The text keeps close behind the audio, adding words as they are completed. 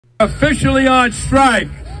Officially on strike.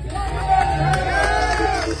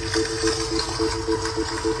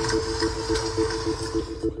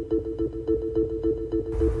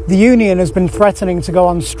 The union has been threatening to go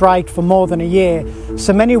on strike for more than a year,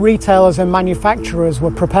 so many retailers and manufacturers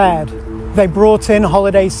were prepared. They brought in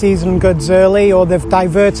holiday season goods early, or they've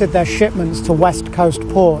diverted their shipments to West Coast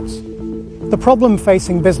ports. The problem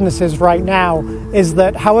facing businesses right now is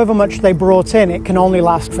that however much they brought in, it can only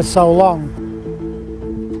last for so long.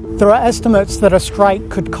 There are estimates that a strike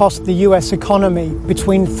could cost the US economy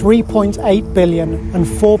between $3.8 billion and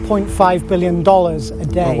 $4.5 billion a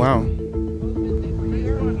day. Oh, wow.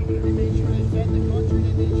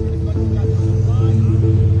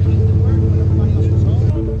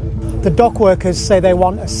 The dock workers say they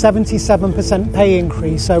want a 77% pay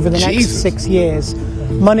increase over the next 6 years.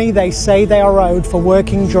 Money they say they are owed for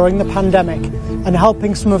working during the pandemic and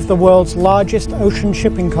helping some of the world's largest ocean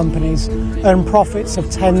shipping companies earn profits of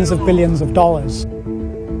tens of billions of dollars.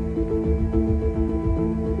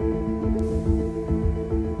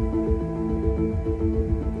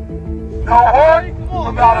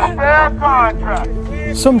 About a fair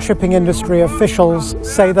contract. Some shipping industry officials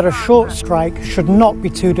say that a short strike should not be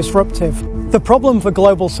too disruptive. The problem for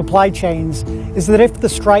global supply chains is that if the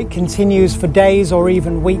strike continues for days or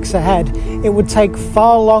even weeks ahead, it would take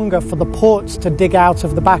far longer for the ports to dig out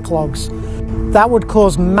of the backlogs. That would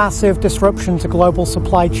cause massive disruption to global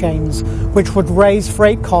supply chains, which would raise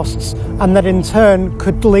freight costs, and that in turn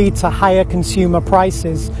could lead to higher consumer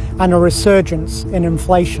prices and a resurgence in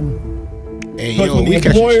inflation. Hey, Because when the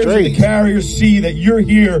employers and the carriers see that you're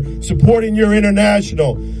here supporting your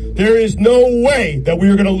international, there is no way that we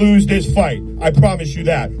are going to lose this fight. I promise you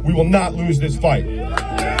that. We will not lose this fight.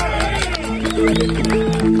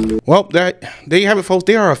 Well, there you have it, folks.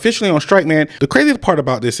 They are officially on strike, man. The crazy part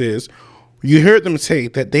about this is you heard them say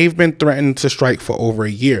that they've been threatened to strike for over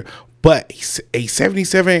a year, but a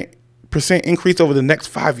 77% increase over the next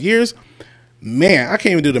 5 years, man, I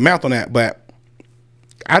can't even do the math on that, but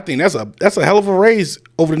I think that's a hell of a raise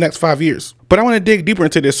over the next 5 years. But I want to dig deeper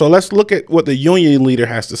into this, so let's look at what the union leader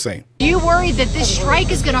has to say. Are you worried that this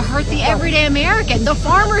strike is going to hurt the everyday American, the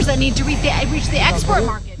farmers that need to reach the export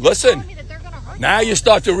market? Listen, now you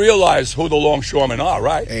start to realize who the longshoremen are,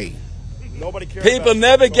 right? Hey, Nobody cares. People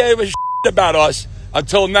never gave a shit about us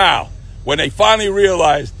until now, when they finally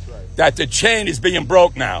realized that the chain is being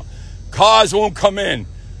broke now. Cars won't come in,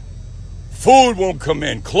 food won't come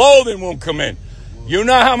in, clothing won't come in. You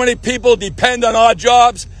know how many people depend on our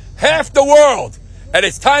jobs? Half the world. And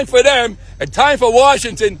it's time for them and time for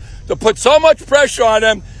Washington to put so much pressure on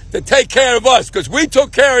them to take care of us, because we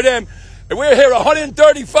took care of them. And we're here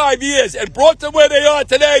 135 years and brought them where they are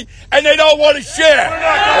today, and they don't want to share.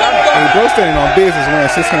 hey, bro, standing on business wearing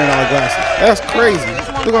 $600 glasses. That's crazy.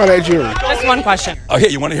 Look at all that jewelry. Just one question. Oh, here,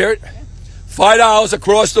 you want to hear it? $5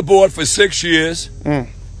 across the board for 6 years.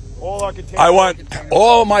 I want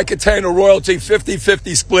all my container royalty,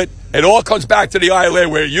 50-50 split. It all comes back to the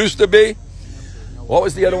island where it used to be. What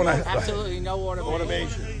was the other one? Absolutely no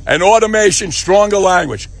automation. And automation, stronger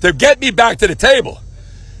language. To get me back to the table.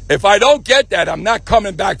 If I don't get that, I'm not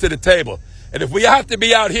coming back to the table. And if we have to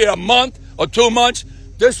be out here a month or 2 months,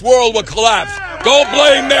 this world will collapse. Don't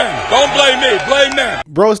blame them. Don't blame me. Blame them.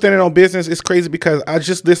 Bro, standing on business is crazy because I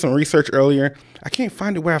just did some research earlier. I can't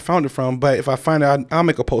find it where I found it from, but if I find it, I'll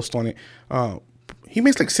make a post on it. He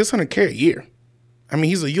makes like $600K a year. I mean,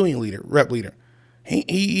 he's a union leader, rep leader.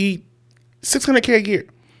 He $600K a year.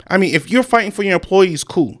 I mean, if you're fighting for your employees,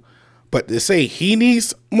 cool. But to say he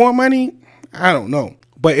needs more money, I don't know.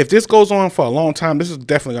 But if this goes on for a long time, this is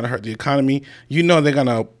definitely going to hurt the economy. You know they're going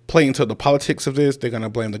to play into the politics of this. They're going to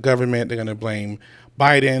blame the government. They're going to blame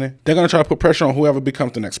Biden. They're going to try to put pressure on whoever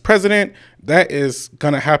becomes the next president. That is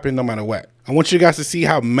going to happen no matter what. I want you guys to see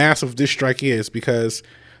how massive this strike is because,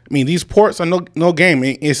 I mean, these ports are no game.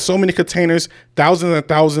 It's so many containers, thousands and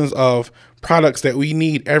thousands of products that we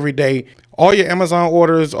need every day. All your Amazon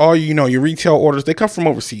orders, all your retail orders, they come from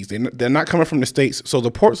overseas. They're not coming from the States. So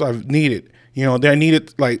the ports are needed. They're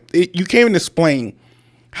needed. You can't even explain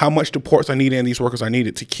how much the ports are needed and these workers are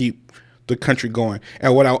needed to keep the country going.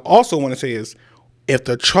 And what I also want to say is, if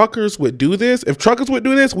the truckers would do this,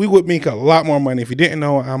 we would make a lot more money. If you didn't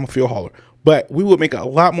know, I'm a fuel hauler. But we would make a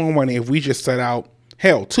lot more money if we just set out,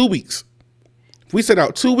 2 weeks. If we set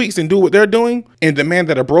out 2 weeks and do what they're doing and demand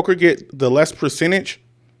that a broker get the less percentage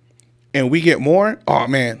and we get more, oh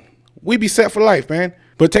man, we'd be set for life, man.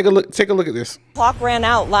 But take a look at this. Clock ran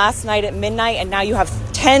out last night at midnight, and now you have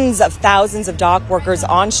tens of thousands of dock workers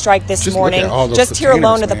on strike this morning. Just here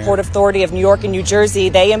alone at the Port Authority of New York and New Jersey,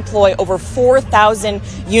 they employ over 4,000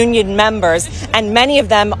 union members, and many of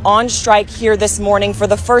them on strike here this morning for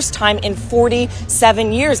the first time in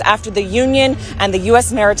 47 years after the union and the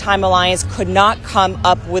U.S. Maritime Alliance could not come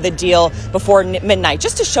up with a deal before midnight.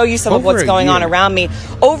 Just to show you some of what's going on around me,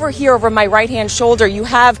 over here over my right-hand shoulder, you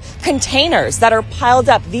have containers that are piled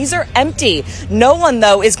up. These are empty. No one,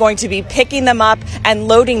 though, is going to be picking them up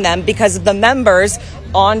and loading them because of the members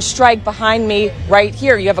on strike behind me right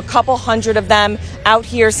here. You have a couple hundred of them out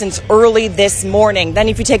here since early this morning. Then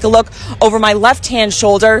if you take a look over my left-hand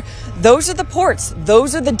shoulder, those are the ports.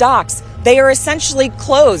 Those are the docks. They are essentially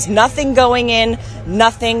closed. Nothing going in,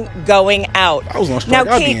 nothing going out. I was on strike.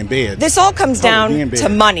 Now, Kate, this all comes down to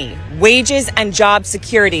money, wages, and job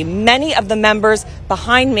security. Many of the members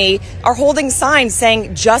behind me are holding signs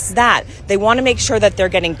saying just that. They want to make sure that they're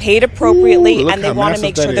getting paid appropriately, and they want to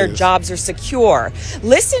make sure their jobs are secure.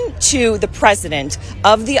 Listen to the president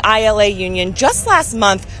of the ILA union just last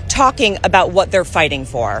month talking about what they're fighting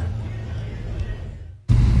for.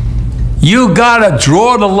 You gotta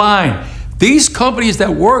draw the line. These companies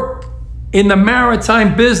that work in the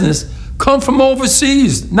maritime business come from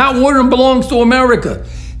overseas. Not one of them belongs to America.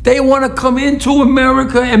 They want to come into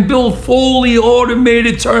America and build fully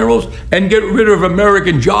automated terminals and get rid of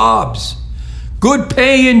American jobs. Good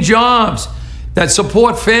paying jobs that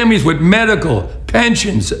support families with medical,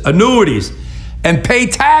 pensions, annuities, and pay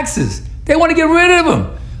taxes. They want to get rid of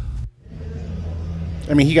them.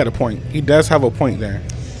 I mean, he got a point. He does have a point there.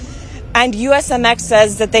 And USMX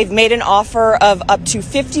says that they've made an offer of up to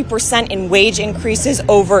 50% in wage increases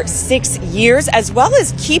over 6 years, as well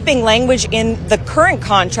as keeping language in the current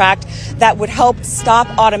contract that would help stop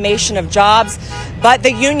automation of jobs. But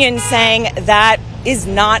the union saying that is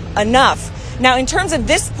not enough. Now, in terms of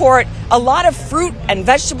this port, a lot of fruit and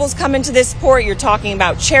vegetables come into this port. You're talking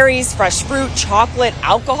about cherries, fresh fruit, chocolate,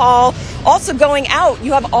 alcohol. Also going out,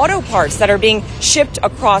 you have auto parts that are being shipped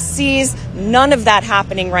across seas. None of that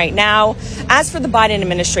happening right now. As for the Biden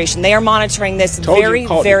administration, they are monitoring this very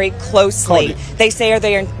closely. They say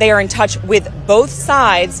they are in touch with both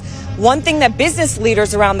sides. One thing that business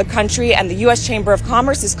leaders around the country and the U.S. Chamber of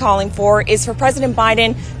Commerce is calling for is for President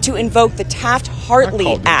Biden to invoke the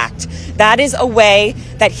Taft-Hartley Act. That is a way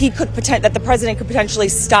that that the president could potentially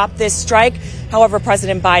stop this strike. However,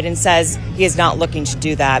 President Biden says he is not looking to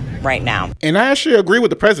do that right now. And I actually agree with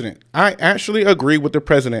the president.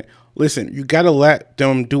 Listen, you got to let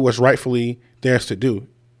them do what's rightfully theirs to do.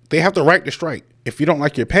 They have the right to strike. If you don't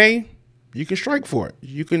like your pay, you can strike for it.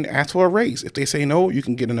 You can ask for a raise. If they say no, you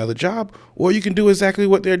can get another job, or you can do exactly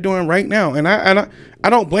what they're doing right now. And I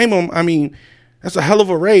don't blame them. I mean, that's a hell of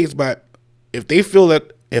a raise, but if they feel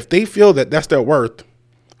that that's their worth,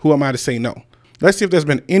 who am I to say no? Let's see if there's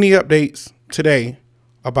been any updates today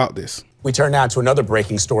about this. We turn now to another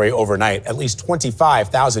breaking story overnight. At least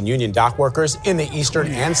 25,000 union dock workers in the eastern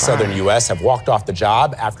and southern U.S. have walked off the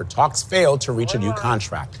job after talks failed to reach a new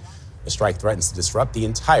contract. The strike threatens to disrupt the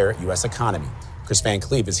entire U.S. economy. Chris Van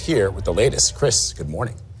Cleve is here with the latest. Chris, good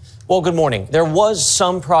morning. Well, good morning. There was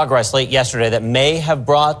some progress late yesterday that may have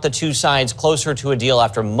brought the two sides closer to a deal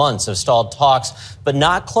after months of stalled talks, but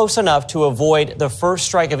not close enough to avoid the first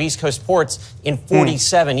strike of East Coast ports in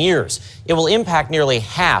 47 years. It will impact nearly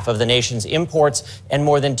half of the nation's imports and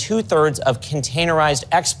more than 2/3 of containerized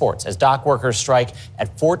exports as dock workers strike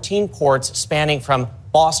at 14 ports spanning from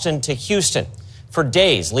Boston to Houston. For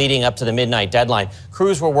days leading up to the midnight deadline,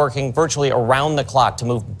 crews were working virtually around the clock to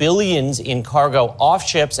move billions in cargo off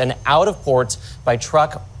ships and out of ports by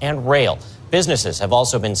truck and rail. Businesses have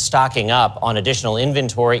also been stocking up on additional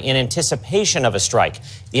inventory in anticipation of a strike.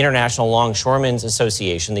 The International Longshoremen's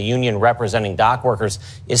Association, the union representing dock workers,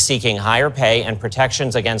 is seeking higher pay and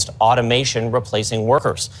protections against automation replacing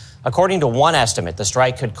workers. According to one estimate, the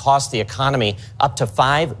strike could cost the economy up to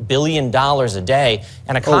 $5 billion a day,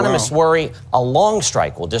 and economists worry a long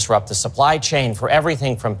strike will disrupt the supply chain for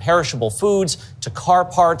everything from perishable foods to car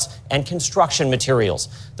parts and construction materials.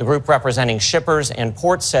 The group representing shippers and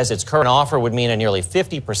ports says its current offer would mean a nearly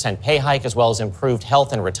 50% pay hike as well as improved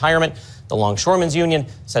health and retirement. The Longshoremen's Union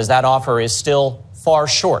says that offer is still far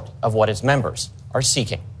short of what its members are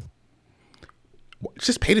seeking.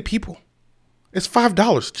 Just pay the people. It's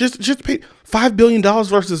 $5. Just pay $5 billion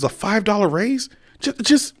versus a $5 raise.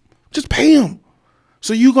 Just pay them.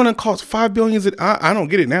 So you're gonna cost $5 billion. I don't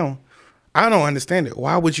get it now. I don't understand it.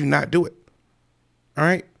 Why would you not do it? All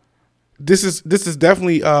right. This is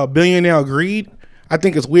definitely billionaire greed. I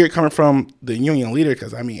think it's weird coming from the union leader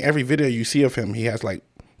because I mean every video you see of him, he has like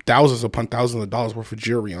thousands upon thousands of dollars worth of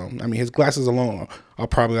jewelry on. I mean his glasses alone are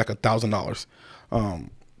probably like $1,000.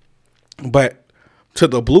 But to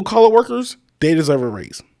the blue collar workers, they deserve a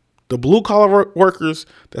raise. The blue collar workers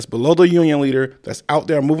that's below the union leader, that's out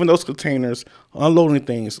there moving those containers, unloading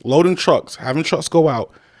things, loading trucks, having trucks go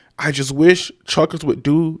out. I just wish truckers would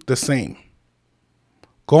do the same.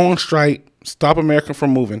 Go on strike, stop America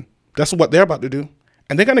from moving. That's what they're about to do.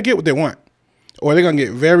 And they're going to get what they want. Or they're going to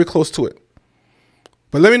get very close to it.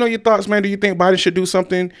 But let me know your thoughts, man. Do you think Biden should do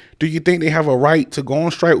something? Do you think they have a right to go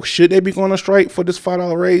on strike? Should they be going on strike for this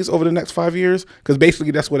 $5 raise over the next 5 years? Because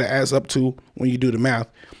basically that's what it adds up to when you do the math.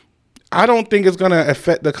 I don't think it's going to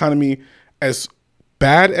affect the economy as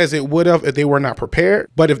bad as it would have if they were not prepared.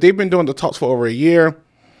 But if they've been doing the talks for over a year,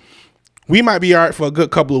 we might be all right for a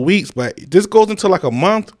good couple of weeks. But this goes into like a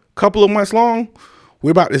month, couple of months long.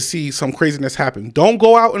 We're about to see some craziness happen. Don't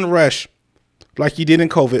go out and rush like you did in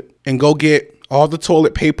COVID and go get all the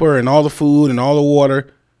toilet paper and all the food and all the water.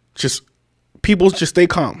 People just stay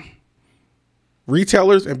calm.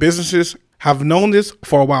 Retailers and businesses have known this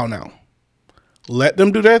for a while now. Let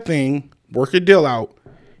them do their thing, work a deal out.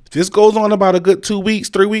 If this goes on about a good 2 weeks,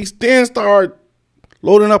 3 weeks, then start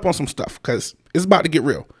loading up on some stuff because it's about to get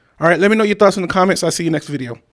real. All right, let me know your thoughts in the comments. I'll see you next video.